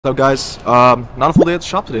What's up, guys? Not a full day at the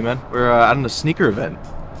shop today, man. We're at a sneaker event.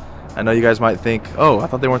 I know you guys might think, oh, I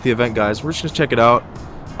thought they weren't the event guys. We're just gonna check it out.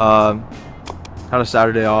 Had a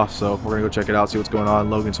Saturday off, so we're gonna go check it out, see what's going on.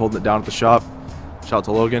 Logan's holding it down at the shop. Shout out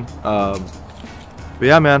to Logan. But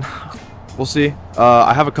yeah, man, we'll see.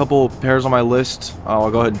 I have a couple pairs on my list. I'll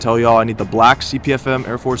go ahead and tell y'all. I need the black CPFM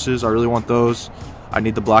Air Forces. I really want those. I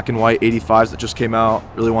need the black and white 85s that just came out.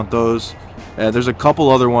 Really want those. There's a couple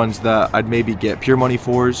other ones that I'd maybe get Pure Money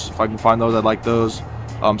 4s. If I can find those, I'd like those.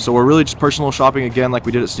 So we're really just personal shopping again like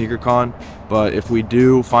we did at sneakercon. But if we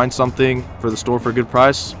do find something for the store for a good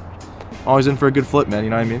price, always in for a good flip, man.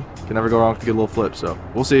 You know what I mean? Can never go wrong with a good little flip. So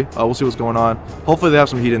we'll see. We'll see what's going on. Hopefully they have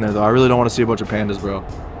some heat in there, though. I really don't want to see a bunch of pandas, bro.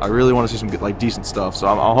 I really want to see some good, like, decent stuff. So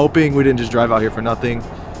I'm hoping we didn't just drive out here for nothing.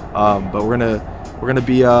 But we're gonna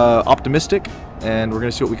be optimistic. And we're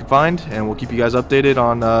gonna see what we can find, and we'll keep you guys updated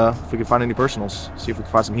on if we can find any personals. See if we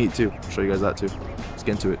can find some heat too. I'll show you guys that too. Let's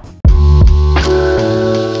get into it.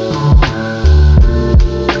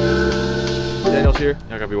 Daniel's here.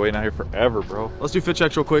 I gotta be waiting out here forever, bro. Let's do fit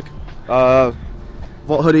checks real quick. Vault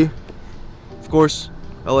hoodie, of course.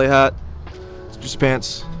 LA hat, just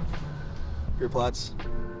pants, gear plats.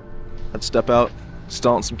 Let's step out,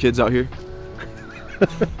 stalling some kids out here.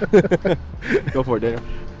 Go for it, Daniel.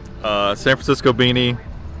 San Francisco beanie,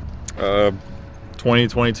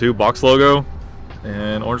 2022 box logo,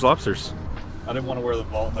 and orange lobsters. I didn't want to wear the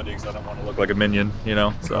Vault hoodie because I don't want to look like a minion, you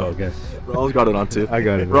know. So okay. Bro, got it on too. I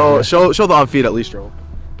got it. Bro, show the on feet at least, bro.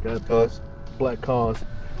 Got those black cons.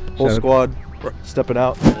 Whole squad stepping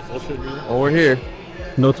out. Oh, we're here.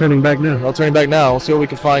 No turning back now. No turning back now. We'll see what we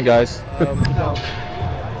can find, guys.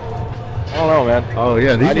 I don't know, man. Oh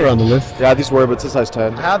yeah, these were on the list. Yeah, these were, but it's a size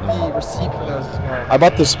 10. I have the receipt for those as well. I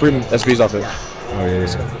bought the Supreme SBs off it. Yeah. Oh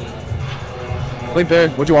yeah. Clean pair.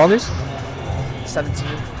 What'd you want on these? 17.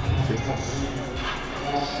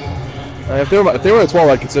 If they were at 12,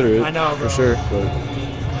 I'd consider it. I know, bro. For sure. But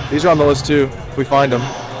these are on the list too. If we find them,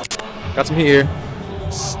 got some heat here.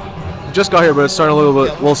 Just got here, but it's starting a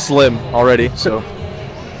little slim already. So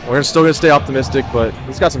we're still gonna stay optimistic, but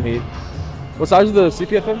it's got some heat. What size is the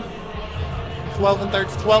CPFM? 12 and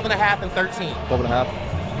 13, 12 and a half and 13. 12 and a half.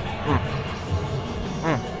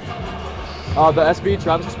 The SB,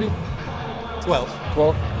 Travis SB? 12.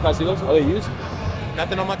 12. Can I see those? Are they used?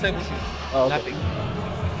 Nothing on my table shoes. Oh, okay. Nothing.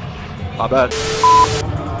 Not bad.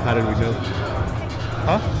 How did we know?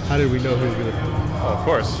 Huh? How did we know who was gonna? of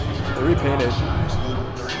course. They're repainted.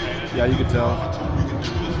 Yeah, you can tell.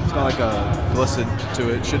 It's got like a glisten to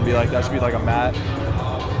it. Shouldn't be like that. Should be like a matte.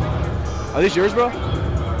 Are these yours, bro?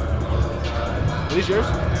 Are these yours?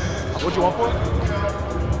 What'd you want for it?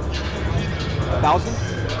 1,000?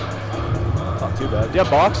 Not too bad. Do you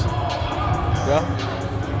have box? Yeah?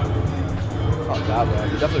 Not that bad.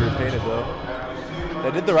 They're definitely repainted though.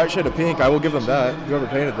 They did the right shade of pink. I will give them that. Whoever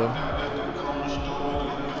painted them.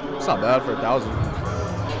 It's not bad for 1,000.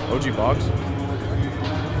 OG box.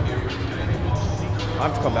 I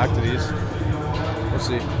have to come back to these. We'll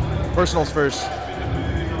see. Personals first.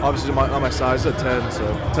 Obviously on my size, it's a 10, so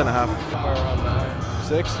 10 and a half.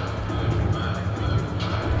 6?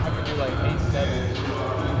 I could do like 8, 7.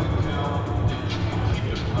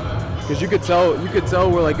 Because you could tell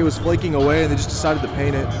where like it was flaking away and they just decided to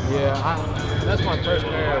paint it. Yeah, that's my first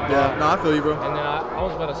pair. Yeah, no, I feel you, bro. And then I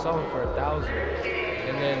was about to sell them for 1,000.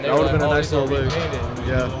 And then they That were would have like, been a oh, nice these are little look. repainted.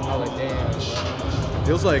 Yeah. I was like, damn.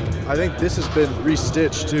 Feels like, I think this has been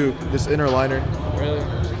restitched too, this inner liner. Really?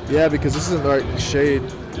 Yeah, because this isn't the right shade. I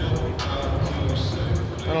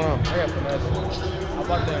don't know. I got finesse. I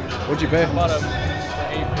bought them. What'd you pay? I bought them for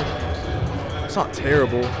 $8.50. It's not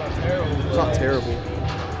terrible. It's not terrible. It's not terrible.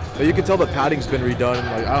 But you can tell the padding's been redone.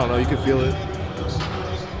 Like, I don't know, you can feel it.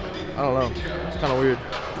 I don't know. It's kind of weird.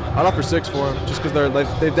 I'd offer 6 for them, just because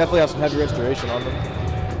they definitely have some heavy restoration on them.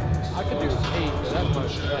 I could do 8, but that's my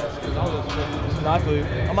best. Because I was just 50. Nah, I feel you.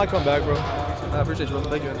 I might come back, bro. I appreciate you, bro.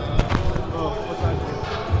 Thank you. Oh, what size is it?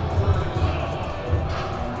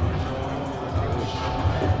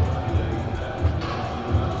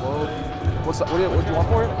 What do you want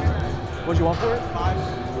for it? What do you want for it? 5.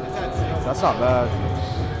 That's not bad.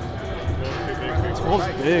 12's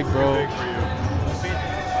big, bro. Do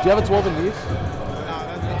you have a 12 in these?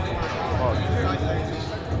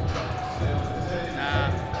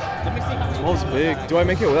 Let me see how 12's big. Do I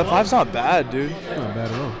make it? That 5's not bad, dude. Not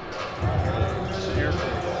bad at all.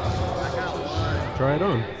 Try it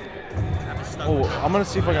on. Oh, I'm gonna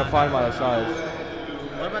see if I can find my size.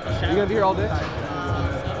 What about the You gonna be here all day?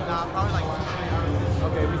 Nah, probably like 2, 3 hours.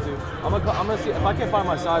 Okay, me too. I'm gonna see if I can't find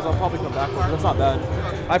my size. I'll probably come back for it. That's not bad.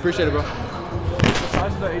 I appreciate it, bro. What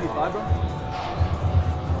size is the 85, bro?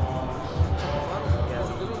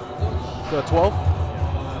 The 12?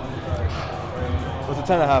 What's a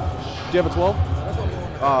 10 and a half? Do you have a 12?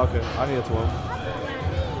 Oh, okay. I need a 12.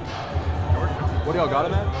 What do y'all got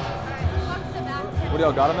him at? What do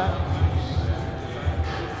y'all got him at?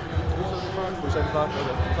 375? Okay,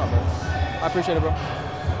 that's not bad. I appreciate it, bro.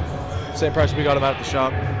 Same price we got him at the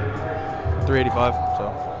shop. 385, so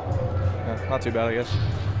yeah, not too bad, I guess.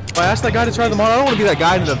 I asked that guy to try them on. I don't want to be that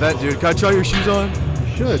guy in an event, dude. Can I try your shoes on?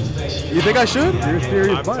 You should. You think I should? You're a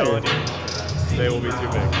serious I'm buyer. telling you, they will be too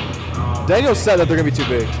big. Daniel said that they're gonna be too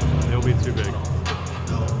big. They'll be too big.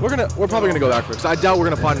 We're probably gonna go back for it, because I doubt we're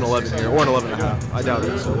gonna find an 11 here or an 11 and a half. I doubt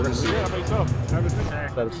it. So we're gonna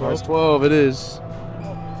see. Size 12 it is.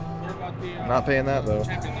 I'm not paying that though.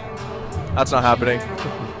 That's not happening.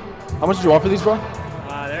 How much did you want for these, bro?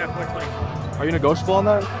 They're at 420. Are you negotiable on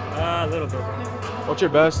that? A little bit. What's your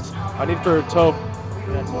best? I need for toe.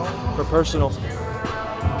 For personal. What's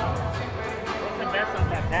the best on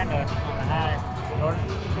that Panda on the high? Jordan?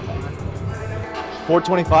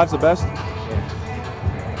 425 is the best?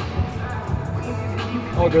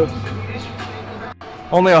 All good.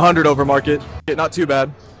 Only 100 over market. Not too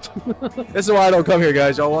bad. This is why I don't come here,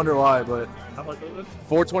 guys. Y'all wonder why, but How much was it?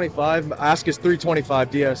 425. Ask is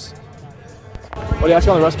 325 DS. What do you ask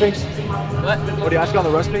on the rust pinks? What? What do you ask on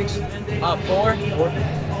the rust pinks? 4?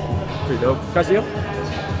 Pretty dope. Can I see them?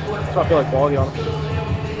 That's what I feel like quality on them.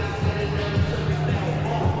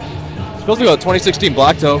 It feels like a 2016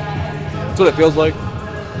 black toe. That's what it feels like.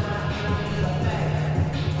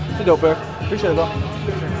 It's a dope pair. Appreciate it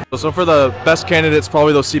though. So for the best candidates,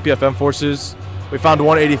 probably those CPFM forces. We found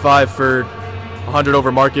 185 for 100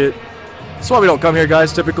 over market. That's why we don't come here,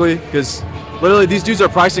 guys, typically, because literally these dudes are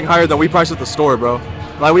pricing higher than we price at the store, bro.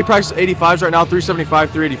 Like we price 85s right now, 375,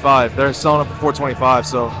 385. They're selling them for 425,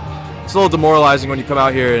 so it's a little demoralizing when you come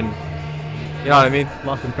out here and, you know what I mean?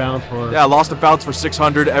 Lost and found for. Yeah, lost and founds for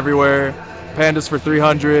 600 everywhere. Pandas for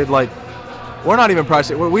 300. Like, we're not even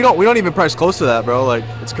pricing. We don't even price close to that, bro. Like,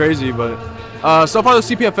 it's crazy. But so far the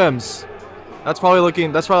CPFMs, that's probably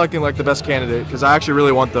looking like the best candidate because I actually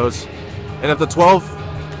really want those. And if the 12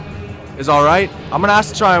 is all right, I'm gonna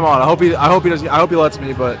ask to try him on. I hope he lets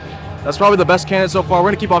me. But that's probably the best candidate so far. We're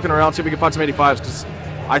gonna keep walking around, see if we can find some 85s because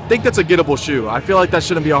I think that's a gettable shoe. I feel like that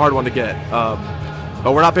shouldn't be a hard one to get.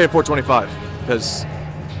 But we're not paying 425 because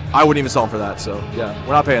I wouldn't even sell them for that. So yeah,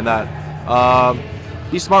 we're not paying that.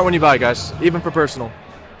 Be smart when you buy, guys. Even for personal,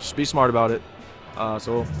 just be smart about it.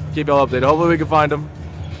 So we'll keep y'all updated. Hopefully we can find them.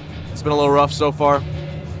 It's been a little rough so far.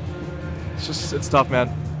 It's tough, man.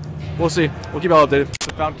 We'll see. We'll keep y'all updated.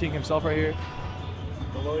 The Found King himself right here.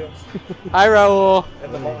 The Williams. Hi, Raul.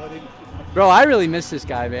 And the Ball hoodie. Bro, I really miss this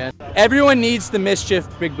guy, man. Everyone needs the Mischief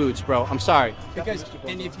big boots, bro. I'm sorry.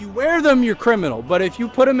 And if you wear them, you're criminal. But if you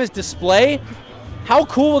put them as display, how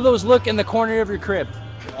cool will those look in the corner of your crib?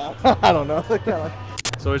 I don't know.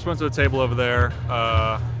 So we just went to a table over there.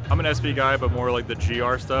 I'm an SB guy, but more like the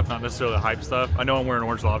GR stuff, not necessarily the hype stuff. I know I'm wearing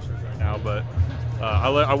orange lobsters right now, but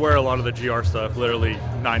I wear a lot of the GR stuff, literally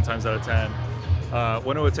 9 times out of 10.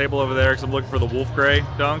 Went to a table over there because I'm looking for the Wolf Gray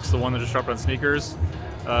dunks, the one that just dropped on sneakers.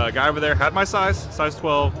 Guy over there had my size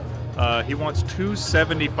 12. He wants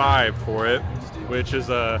 $275 for it, which is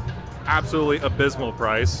a absolutely abysmal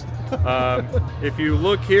price. If you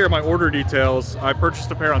look here at my order details, I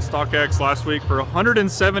purchased a pair on StockX last week for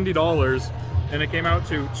 $170, and it came out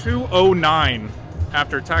to $209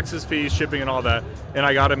 after taxes, fees, shipping, and all that, and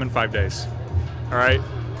I got him in 5 days. All right,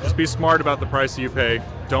 just be smart about the price that you pay.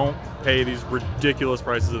 Don't pay these ridiculous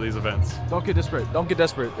prices of these events. Don't get desperate. Don't get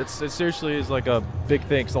desperate. It seriously is like a big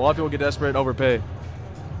thing. Cause a lot of people get desperate and overpay.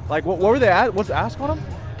 Like what were they at? What's the ask on them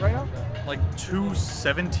right now? Like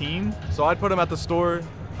 $217. So I'd put them at the store.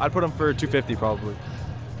 I'd put them for $250 probably.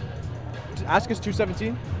 Ask is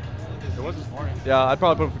 $217. It was this morning. Yeah, I'd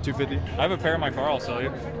probably put them for $250. I have a pair in my car. I'll sell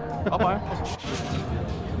you. I'll buy 'em.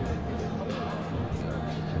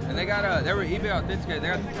 And they got they were eBay authenticated. They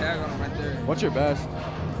got the tag on them right there. What's your best?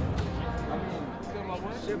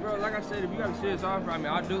 Shit, bro. Like I said, if you got a serious offer, I mean,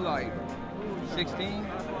 I'll do like 16,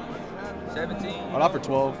 17. I'd offer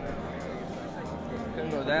 12.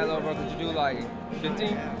 Couldn't go that low, bro. Could you do like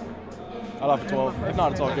 15? I'd offer 12. If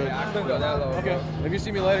not, it's all good. I couldn't go that low. Okay. If you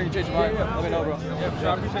see me later and you change your mind, let me know, bro. Yeah, for sure.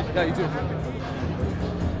 I appreciate you. Yeah, you too.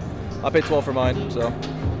 I paid 12 for mine, so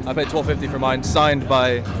I paid $12.50 for mine, signed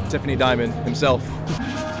by Tiffany Diamond himself.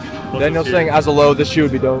 Daniel's saying as a low, this shoe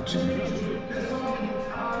would be dope.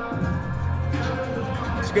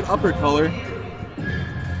 It's a good upper color.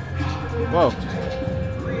 Whoa.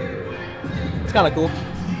 It's kind of cool.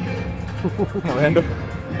 Random.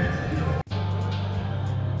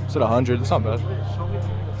 It's at 100. It's not bad.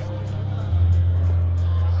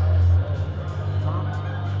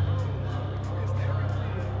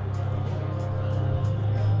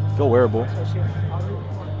 Feel wearable.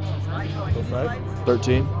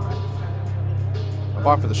 13. I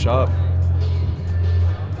bought for the shop.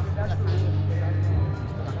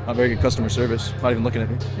 Not very good customer service. Not even looking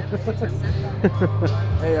at me.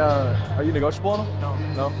 Hey, are you negotiable on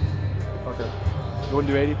them? No. Okay. You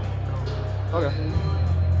wouldn't do 80? Okay.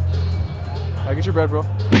 I get your bread, bro.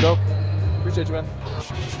 Go. Appreciate you, man. I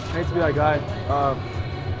hate to be that guy.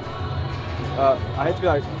 I hate to be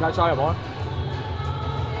like, can I try them on?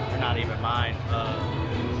 They're not even mine.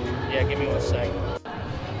 Yeah, give me 1 sec.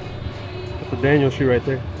 That's the Daniel shoe right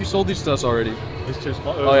there. You sold these to us already. It's too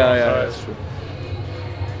small. Oh yeah, that's true.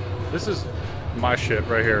 This is my shit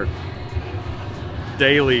right here.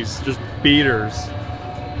 Dailies, just beaters.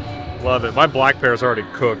 Love it. My black pair is already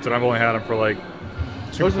cooked, and I've only had them for like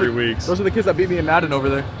 2-3 weeks. Those are the kids that beat me in Madden over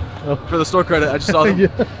there. Oh. For the store credit, I just saw them. Yeah.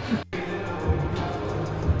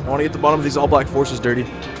 I want to get the bottom of these all black forces dirty.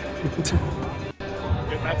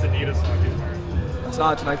 That's Adidas. That's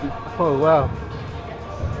not, it's Nike. Oh wow.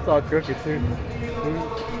 It's all crooked too.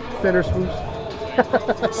 Center swoosh.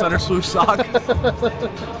 Center swoosh sock.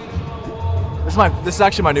 This is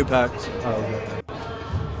actually my new pack. Oh, okay.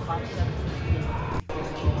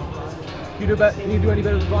 Can you do any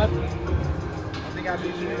better than 5? I think I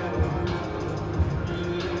beat you.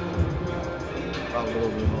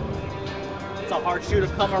 It's a hard shoe to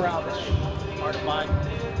come around. This hard to find.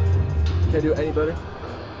 Can I do any better?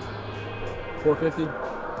 450.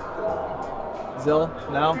 Zell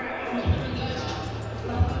now.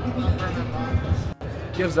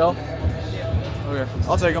 Give Zell. Okay,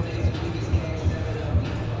 I'll take him.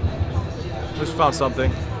 Just found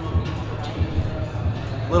something.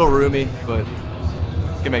 A little roomy, but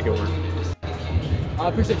can make it work. I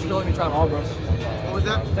appreciate you for letting me try them on, bro. What was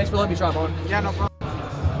that? Thanks for letting me try them on. Yeah, no problem.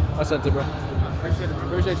 I sent it, bro. Appreciate it.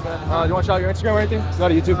 Appreciate you, man. Do you want to shout out your Instagram or anything? You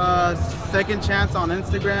got a YouTube? Second Chance on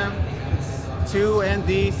Instagram. It's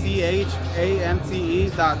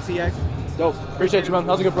 2ndchamce.tx. Dope. Appreciate you, man.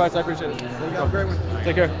 That was a good price. I appreciate it. You have a great one.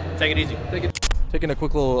 Take care. Take it easy. Taking a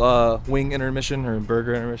quick little wing intermission or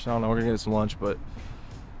burger intermission. I don't know. We're gonna get some lunch, but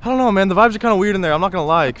I don't know, man. The vibes are kind of weird in there. I'm not gonna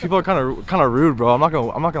lie. People are kind of rude, bro. I'm not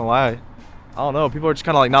gonna lie. I don't know. People are just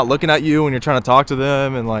kind of like not looking at you when you're trying to talk to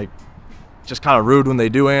them, and like just kind of rude when they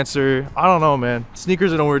do answer. I don't know, man.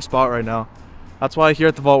 Sneakers in a weird spot right now. That's why here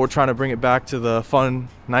at the Vault we're trying to bring it back to the fun,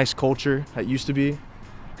 nice culture that used to be.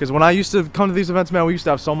 Because when I used to come to these events, man, we used to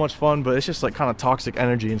have so much fun, but it's just like kind of toxic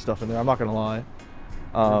energy and stuff in there. I'm not gonna lie.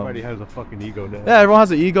 Everybody has a fucking ego now. Yeah, everyone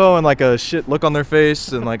has an ego and like a shit look on their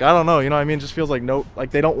face, and like I don't know, you know what I mean? It just feels like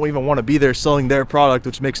like they don't even want to be there selling their product,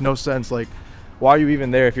 which makes no sense. Like, why are you even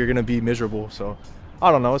there if you're gonna be miserable? So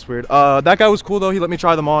I don't know, it's weird. That guy was cool though. He let me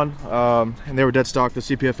try them on, and they were dead stock. The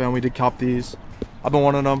CPFM, we did cop these. I've been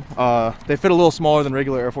wanting them. They fit a little smaller than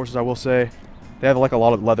regular Air Forces, I will say. They have like a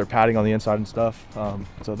lot of leather padding on the inside and stuff,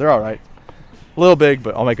 so they're all right. A little big,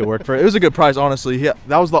 but I'll make it work for it. It was a good price, honestly. Yeah,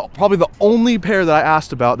 that was probably the only pair that I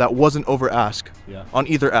asked about that wasn't over ask on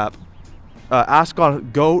either app. Ask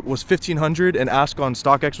on GOAT was $1,500 and ask on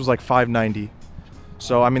StockX was like $590.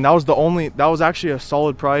 So I mean that was actually a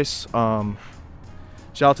solid price. Shout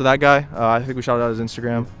out to that guy. I think we shouted out his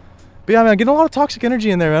Instagram. But yeah, man, getting a lot of toxic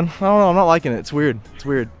energy in there, man. I don't know, I'm not liking it. It's weird. It's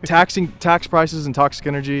weird. Tax prices and toxic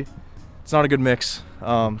energy. It's not a good mix.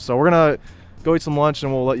 So we're gonna go eat some lunch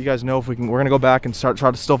and we'll let you guys know if we can. We're gonna go back and try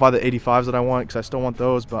to still buy the 85s that I want, because I still want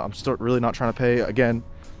those, but I'm still really not trying to pay again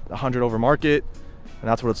 100 over market, and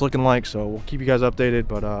that's what it's looking like. So we'll keep you guys updated,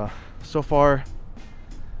 but so far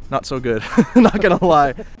not so good. Not gonna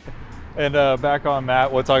lie. And back on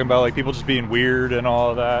Matt, we're talking about like people just being weird and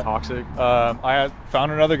all of that. Toxic. I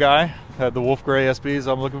found another guy, had the Wolf Gray SBs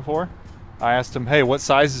I'm looking for. I asked him, hey, what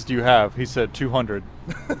sizes do you have? He said 200.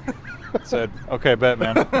 Said, okay, bet,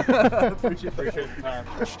 man. Appreciate your time.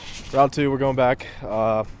 Round 2, we're going back.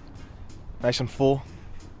 Nice and full.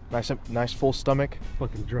 Nice full stomach.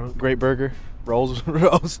 Fucking drunk. Great burger. Rolls.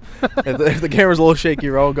 If the camera's a little shaky,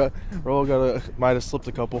 might have slipped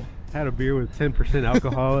a couple. Had a beer with 10%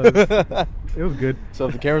 alcohol. It was good. So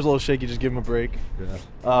if the camera's a little shaky, just give him a break. Yeah.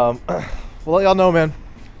 We'll let y'all know, man.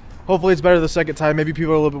 Hopefully it's better the second time. Maybe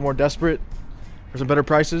people are a little bit more desperate for some better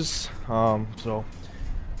prices. So we're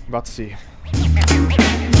about to see.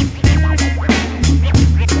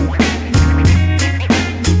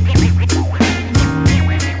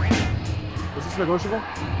 Is this negotiable?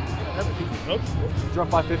 Nope. Did you run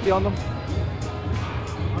 550 on them?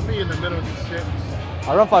 I'll be in the middle of these shit.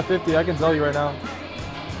 I run 550. I can tell you right now.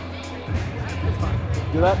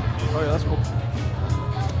 Do that? Oh yeah, that's cool.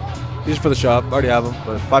 These are for the shop. I already have them,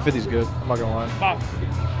 but 550 is good. I'm not gonna lie.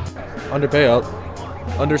 Under payout.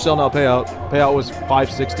 Under sell now payout. Payout was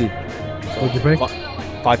 560. What'd you pay?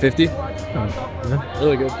 550.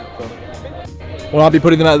 Really good. So. Will not be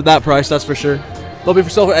putting them at that price, that's for sure. They'll be for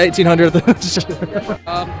sale for 1,800.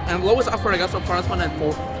 And lowest offer I got so far is one at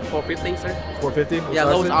 450, sir. 450. Yeah,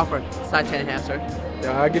 lowest offer, size 10.5, sir.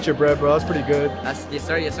 Yeah, I get your bread, bro. That's pretty good. That's yes,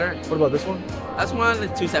 sir. Yes, sir. What about this one? That's one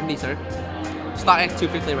is 270, sir. Stock at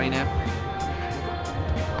 250 right now.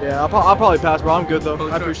 Yeah, I'll probably pass, bro. I'm good though.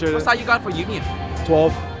 I appreciate What it. size you got for Union?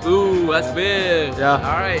 12. Ooh, that's big. Yeah.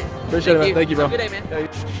 All right. Appreciate it, man. Thank you, bro. Have a good day, man.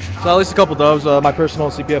 So at least a couple dubs, my personal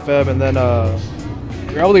CPFM, and then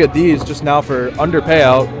we're able to get these just now for under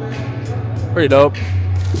payout. Pretty dope.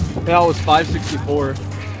 Payout was 564.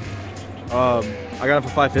 I got it for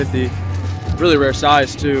 550. Really rare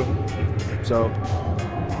size too, so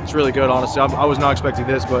it's really good. Honestly, I was not expecting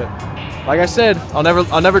this, but like I said, I'll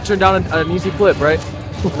never turn down an easy flip, right?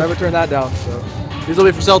 I'll never turn that down. So these will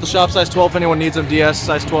be for sale at the shop, size 12. If anyone needs them, DS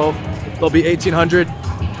size 12. They'll be 1,800. No,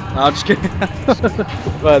 I'm just kidding.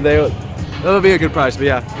 But that'll be a good price. But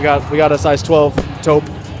yeah, we got a size 12 taupe.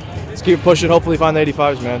 Let's keep pushing. Hopefully find the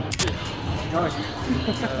 85s, man.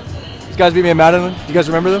 These guys beat me in Madden. You guys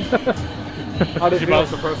remember them? How did you buy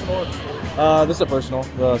this a personal? This is a personal,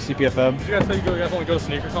 the CPFM. Did you guys say you guys want to go to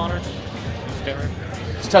sneakercon or?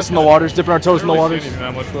 Just testing the waters, dipping our toes in the waters. Even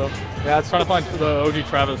that much though. Yeah, it's Trying to find the OG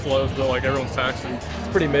Travis lows, but like everyone's taxing. It's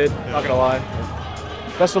pretty mid, not gonna lie.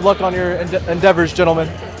 Best of luck on your endeavors, gentlemen.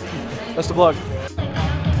 Best of luck.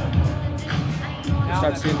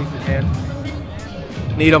 Start seeing these in hand.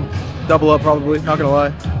 Need them. Double up probably, not gonna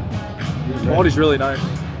lie. Quality's really nice.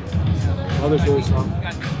 Other's really strong.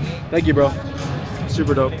 Thank you, bro.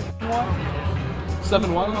 Super dope.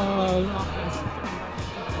 7Y?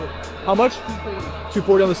 How much?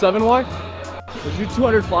 240 on the 7Y? Was you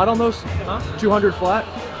 200 flat on those? Huh? 200 flat?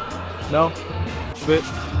 No? A bit.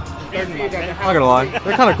 Not gonna lie.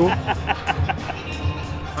 They're kind of cool. I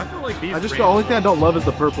feel like these. The only thing I don't love is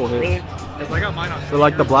the purple hit. Really? Because I got mine on. They're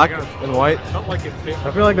like the black and white. Not like it fit.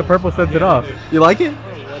 I feel like the purple sets it off. You like it?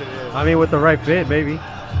 I mean, with the right fit, maybe.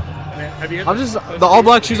 I'm just the all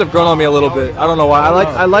black shoes have grown on me a little bit. I don't know why.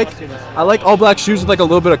 I like all black shoes with like a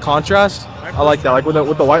little bit of contrast. I like that. Like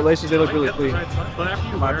with the white laces, they look really clean.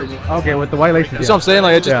 Okay, with the white laces. You know what I'm saying?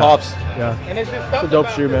 Like it just pops. Yeah. It's a dope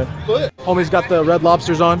shoe, man. Homie's got the red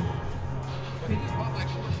lobsters on.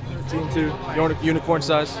 Team 2, unicorn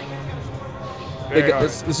size.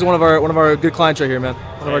 This is one of our good clients right here, man.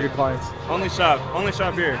 One of our good clients. Only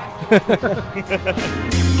shop here.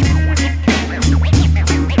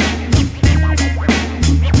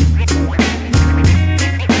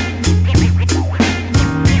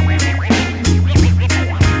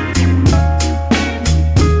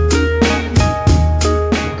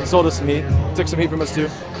 He sold us some heat. Took some heat from us too.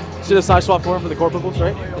 See the size swap for him for the core purples,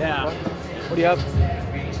 right? Yeah. What do you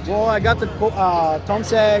have? Well, I got the Tom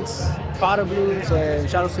Sachs, Powder Blues, and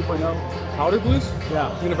Shadow 2.0. Powder blues?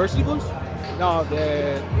 Yeah. University blues? No,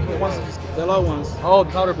 the low ones. Oh,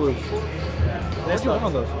 the powder blues. Let's What's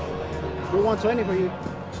on those? do 120 for you.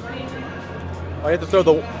 I have to throw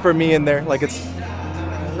the for me in there, like it's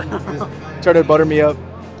try to butter me up.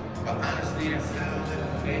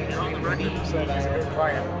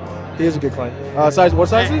 He is a good client. Size? What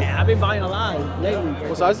size is it? I've been buying a lot lately.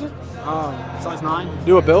 What size is it? Size 9.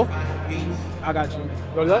 Do a bill. I got you.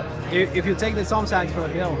 Go to that. If you take the Tom Sachs for a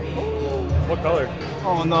bill. What color?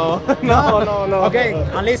 Oh no, no. Okay,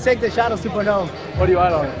 at least take the Shadow 2.0. What do you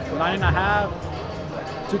add on it? 9.5,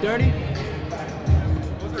 230.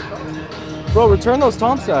 Bro, return those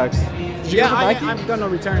Tom Sachs. Yeah, I'm gonna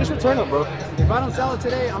return Just it. return it, bro. If I don't sell it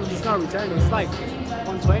today, I'm just gonna return it. It's like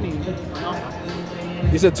 120. You know?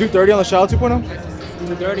 You said 230 on the Shadow 2.0?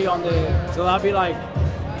 230 on the, so that'll be like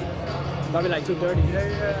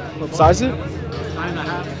 230. Size it?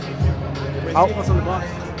 9.5. How- What's on the box?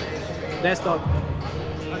 Desktop.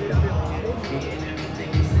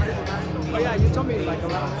 Oh yeah, you told me like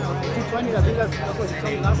around 220. I think that's what you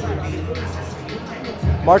told me last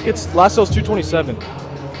time. Markets last sale's 227.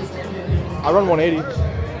 I run 180.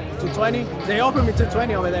 220. They offered me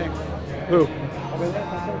 220 over there. Who?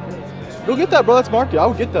 Go get that, bro. That's market. I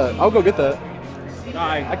would get that. I'll go get that.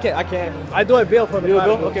 I can't. I do a bill for the You do a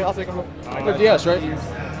powder. bill? Okay, I'll take them. They're DS, right?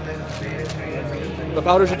 The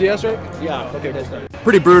powders are DS, right? Yeah. Okay, that's right.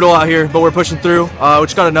 Pretty brutal out here, but we're pushing through. We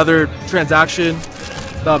just got another transaction.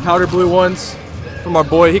 The powder blue ones from our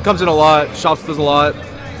boy. He comes in a lot. Shops does a lot.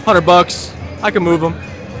 $100. I can move him.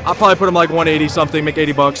 I'll probably put him like 180 something, make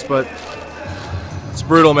 $80, but it's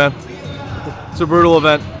brutal, man. It's a brutal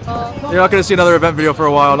event. You're not gonna see another event video for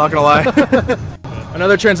a while, not gonna lie.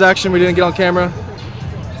 Another transaction we didn't get on camera.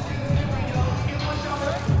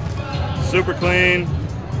 Super clean,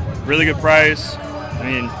 really good price. I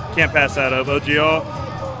mean, can't pass that up. OGL,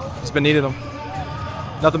 He's been needing them.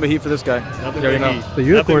 Nothing but heat for this guy. Nothing Yeah, you but know. heat. The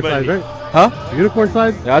unicorn Nothing but size, heat. right? Huh? The unicorn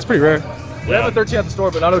size? Yeah, that's pretty rare. We Yeah. have a 13 at the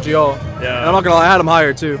store, but not OGL. Yeah. And I'm not gonna lie, I had them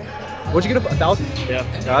higher too. What'd you get? 1,000? Yeah.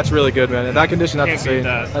 Yeah, that's really good, man. In that condition, that's Can't beat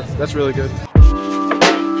insane. that. That's really good.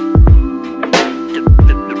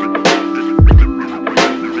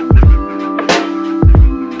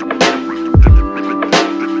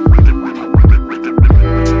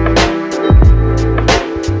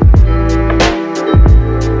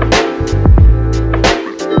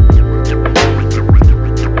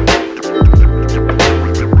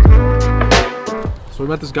 So we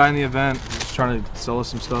met this guy in the event. He's trying to sell us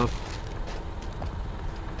some stuff.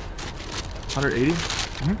 180?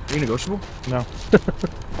 Are you negotiable? No.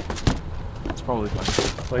 It's probably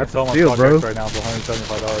fine. Like, That's sell a my steal, bro. contract right now for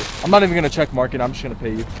 $175. I'm not even gonna check market. I'm just gonna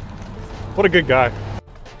pay you. What a good guy.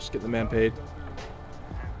 Just get the man paid.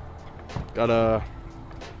 Got a.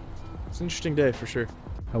 It's an interesting day for sure.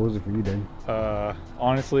 How was it for you, Dan?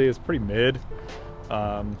 Honestly, it's pretty mid.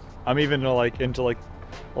 I'm even into like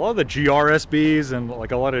a lot of the GR SBs and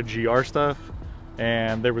like a lot of GR stuff.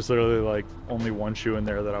 And there was literally like only one shoe in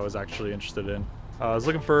there that I was actually interested in. I was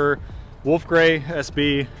looking for Wolf Gray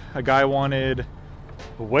SB. A guy wanted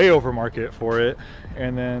way over market for it,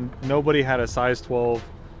 and then nobody had a size 12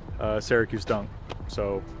 Syracuse Dunk.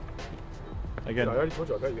 So again, I already told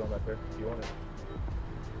you I got you on that pair. If you want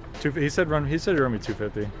it. he said run me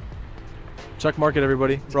 250. Check market,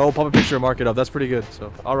 everybody. Bro, I'll pop a picture of market up. That's pretty good.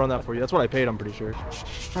 So I'll run that for you. That's what I paid. I'm pretty sure. All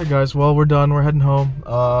right, guys. Well, we're done. We're heading home.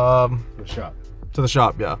 The shop. To the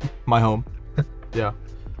shop. Yeah, my home. Yeah.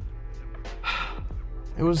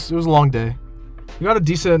 It was a long day. We got a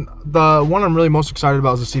decent. The one I'm really most excited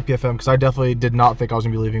about is the CPFM, because I definitely did not think I was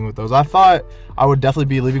gonna be leaving with those. I thought I would definitely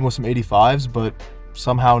be leaving with some 85s, but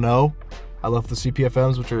somehow no. I left the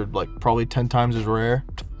CPFMs, which are like probably 10 times as rare.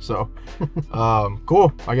 So,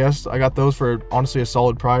 cool. I guess I got those for honestly a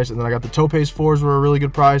solid price, and then I got the Topaz 4s were a really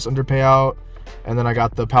good price, under payout, and then I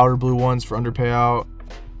got the powder blue ones for under payout.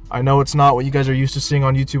 I know it's not what you guys are used to seeing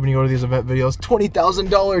on YouTube when you go to these event videos.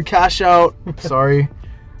 $20,000 cash out. Sorry.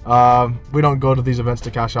 We don't go to these events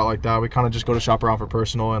to cash out like that. We kind of just go to shop around for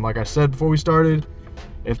personal. And like I said before we started,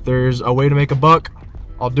 if there's a way to make a buck,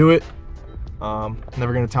 I'll do it.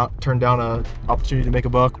 Never gonna turn down an opportunity to make a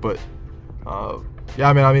buck. But yeah,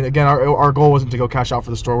 I mean, again, our goal wasn't to go cash out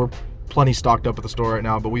for the store. We're plenty stocked up at the store right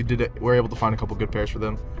now, but we were able to find a couple good pairs for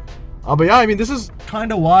them. But yeah, I mean, this is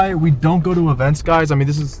kind of why we don't go to events, guys. I mean,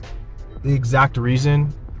 this is the exact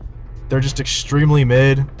reason. They're just extremely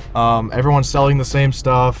mid. Everyone's selling the same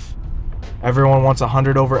stuff. Everyone wants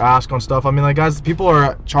 100 over ask on stuff. I mean, like, guys, people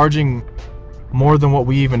are charging more than what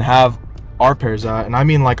we even have our pairs at, and I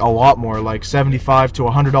mean like a lot more, like $75 to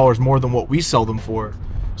 $100 more than what we sell them for.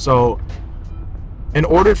 So in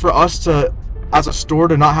order for us to, as a store,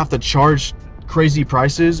 to not have to charge crazy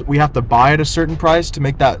prices, we have to buy at a certain price to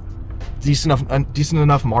make that decent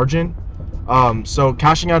enough margin. So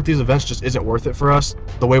cashing out at these events just isn't worth it for us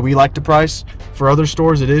the way we like to price. For other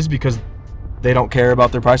stores it is, because they don't care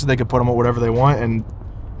about their prices. They can put them at whatever they want, and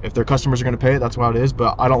if their customers are going to pay it, that's how it is.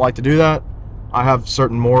 But I don't like to do that. I have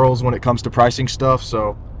certain morals when it comes to pricing stuff.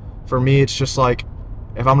 So for me, it's just like,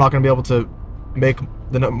 if I'm not going to be able to make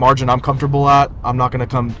the margin I'm comfortable at, I'm not going to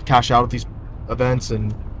come cash out at these events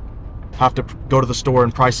and have to go to the store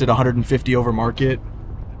and price it 150 over market.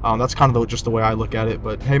 That's kind of just the way I look at it.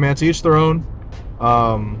 But hey, man, to each their own.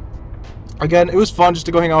 Again, it was fun just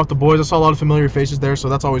to go hang out with the boys. I saw a lot of familiar faces there, so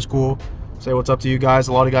that's always cool. Say what's up to you guys.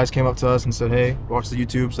 A lot of guys came up to us and said, hey, watch the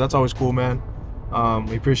YouTube, so that's always cool, man.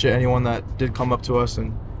 We appreciate anyone that did come up to us,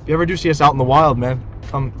 and if you ever do see us out in the wild, man,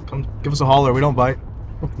 come give us a holler. We don't bite.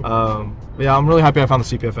 But yeah, I'm really happy I found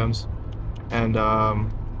the CPFMs, and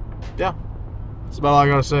yeah, that's about all I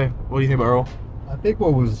gotta say. What do you think about Earl? I think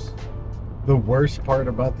what was the worst part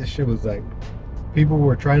about this shit was like people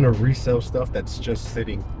were trying to resell stuff that's just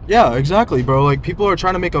sitting. Yeah, exactly, bro. Like, people are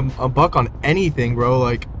trying to make a buck on anything, bro.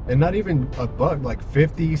 Like, and not even a buck, like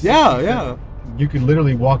 50, 60 yeah, cents. yeah. You could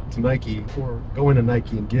literally walk to Nike or go into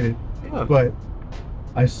Nike and get it. Yeah. But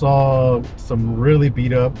I saw some really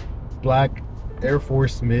beat up black Air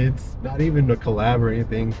Force mids, not even a collab or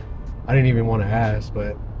anything. I didn't even want to ask,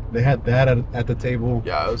 but they had that at the table.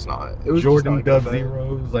 Yeah, it was not. It was Jordan Dub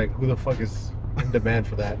Zeros. Like, who the fuck is in demand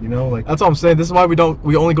for that? You know, like, that's what I'm saying. This is why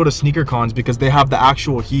we only go to sneaker cons, because they have the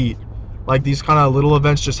actual heat. Like, these kind of little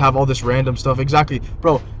events just have all this random stuff. Exactly,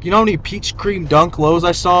 bro. You know how many peach cream dunk lows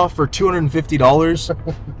I saw for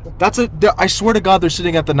 $250? I swear to God, they're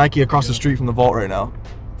sitting at the Nike across the street from the vault right now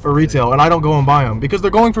for retail, and I don't go and buy them because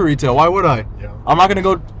they're going for retail. Why would I? Yeah. I'm not gonna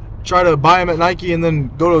go try to buy them at Nike and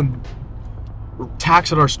then go to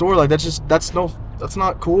tax at our store. Like, that's no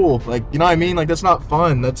not cool. Like, you know what I mean? Like, that's not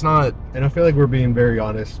fun. That's not. And I feel like we're being very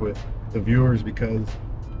honest with the viewers because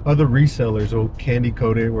other resellers will candy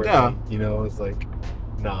coat it where they, you know, it's like,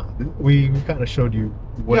 nah. We kind of showed you.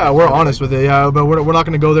 Yeah, we're honest with it. Yeah, but we're not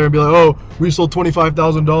going to go there and be like, oh, we sold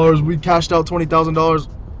 $25,000. We cashed out $20,000.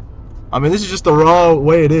 I mean, this is just the raw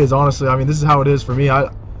way it is. Honestly, I mean, this is how it is for me.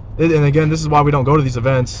 And again, this is why we don't go to these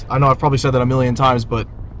events. I know I've probably said that a million times, but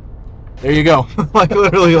there you go. Like,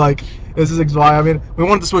 literally, like, this is why. I mean, we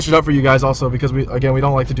wanted to switch it up for you guys also because we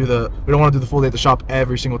don't like to do we don't want to do the full day at the shop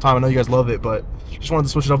every single time. I know you guys love it, but just wanted to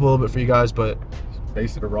switch it up a little bit for you guys. But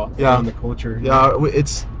base it around the culture. Yeah,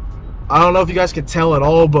 it's. I don't know if you guys can tell at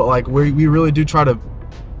all, but like we really do try to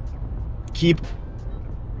keep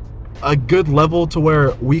a good level to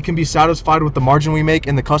where we can be satisfied with the margin we make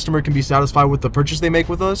and the customer can be satisfied with the purchase they make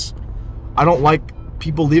with us. I don't like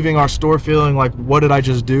people leaving our store feeling like, what did I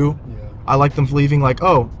just do? Yeah. I like them leaving like,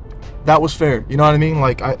 oh, that was fair. You know what I mean?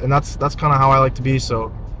 Like, and that's kind of how I like to be.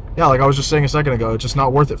 So yeah, like I was just saying a second ago, it's just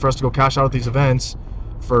not worth it for us to go cash out at these events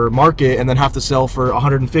for market and then have to sell for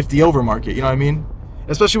 150 over market. You know what I mean?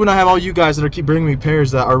 Especially when I have all you guys that keep bringing me pairs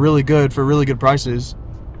that are really good for really good prices.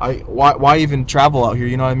 Why even travel out here?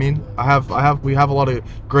 You know what I mean? We have a lot of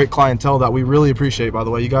great clientele that we really appreciate. By the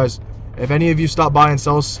way, you guys, if any of you stop by and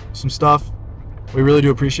sell some stuff, we really do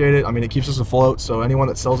appreciate it. I mean, it keeps us afloat. So anyone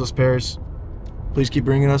that sells us pairs, please keep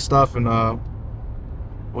bringing us stuff, and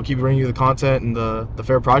we'll keep bringing you the content and the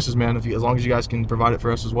fair prices, man. As long as you guys can provide it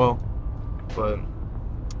for us as well. But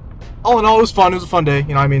all in all, it was fun. It was a fun day. You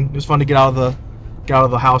know what I mean? It was fun to get out of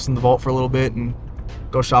the house and the vault for a little bit and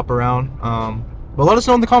go shop around. But let us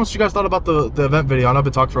know in the comments what you guys thought about the event video. I know I've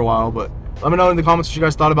been talking for a while, but let me know in the comments what you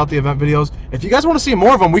guys thought about the event videos. If you guys want to see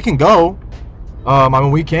more of them, we can go. I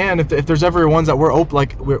mean, we can. If there's ever ones that we're open,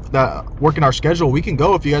 that work in our schedule, we can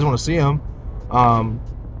go if you guys want to see them.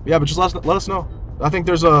 Yeah, but just let us know. I think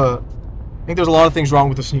there's a lot of things wrong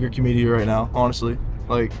with the sneaker community right now. Honestly,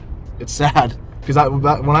 like, it's sad because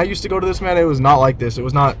when I used to go to this, man, it was not like this. It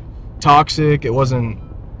was not toxic. It was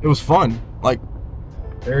fun. Like,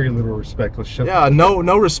 very little respect. Yeah,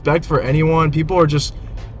 no respect for anyone. People are just.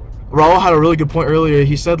 Raul had a really good point earlier.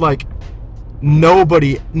 He said, like,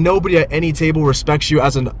 nobody at any table respects you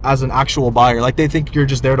as an actual buyer. Like, they think you're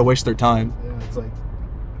just there to waste their time. Yeah, it's like,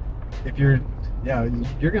 if you're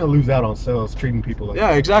gonna lose out on sales treating people like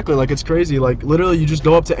that. Exactly. Like, it's crazy. Like, literally, you just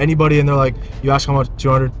go up to anybody and they're like, you ask how much,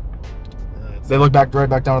 200. They look right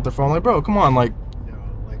back down at their phone, like, bro, come on, like.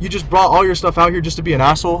 You just brought all your stuff out here just to be an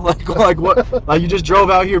asshole? Like what? Like, you just drove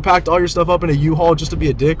out here, packed all your stuff up in a U-Haul just to be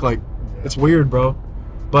a dick? Like, it's weird, bro.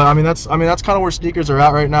 But I mean that's kind of where sneakers are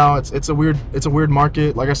at right now. It's a weird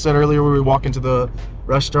market. Like I said earlier, when we walk into the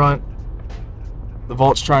restaurant, the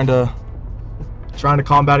vault's trying to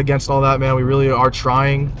combat against all that, man. We really are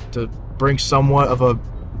trying to bring somewhat of a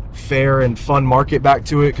fair and fun market back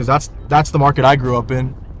to it, because that's the market I grew up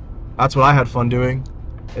in. That's what I had fun doing.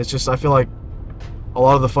 It's just, I feel like a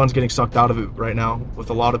lot of the fun's getting sucked out of it right now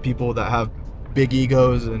with a lot of people that have big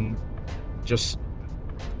egos and just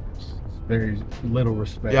very little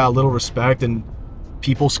respect. Yeah, little respect and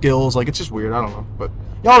people skills. Like, it's just weird. I don't know. But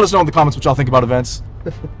y'all let us know in the comments what y'all think about events.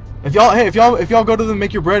 If y'all go to them,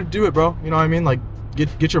 make your bread, do it, bro. You know what I mean? Like,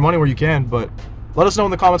 get your money where you can. But let us know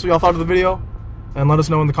in the comments what y'all thought of the video, and let us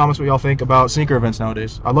know in the comments what y'all think about sneaker events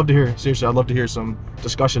nowadays. I'd love to hear. Seriously, I'd love to hear some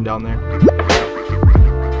discussion down there.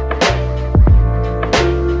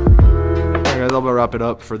 Guys, I'm gonna wrap it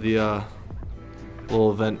up for the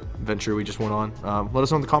little venture we just went on. Let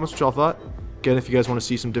us know in the comments what y'all thought. Again, if you guys want to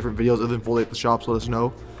see some different videos other than full day at the shops, let us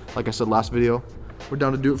know. Like I said last video, we're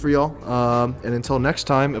down to do it for y'all. And until next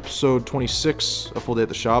time, episode 26 of Full Day at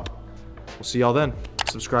the Shop, we'll see y'all then.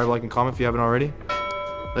 Subscribe, like, and comment if you haven't already.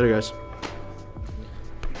 Later, guys.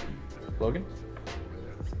 Logan?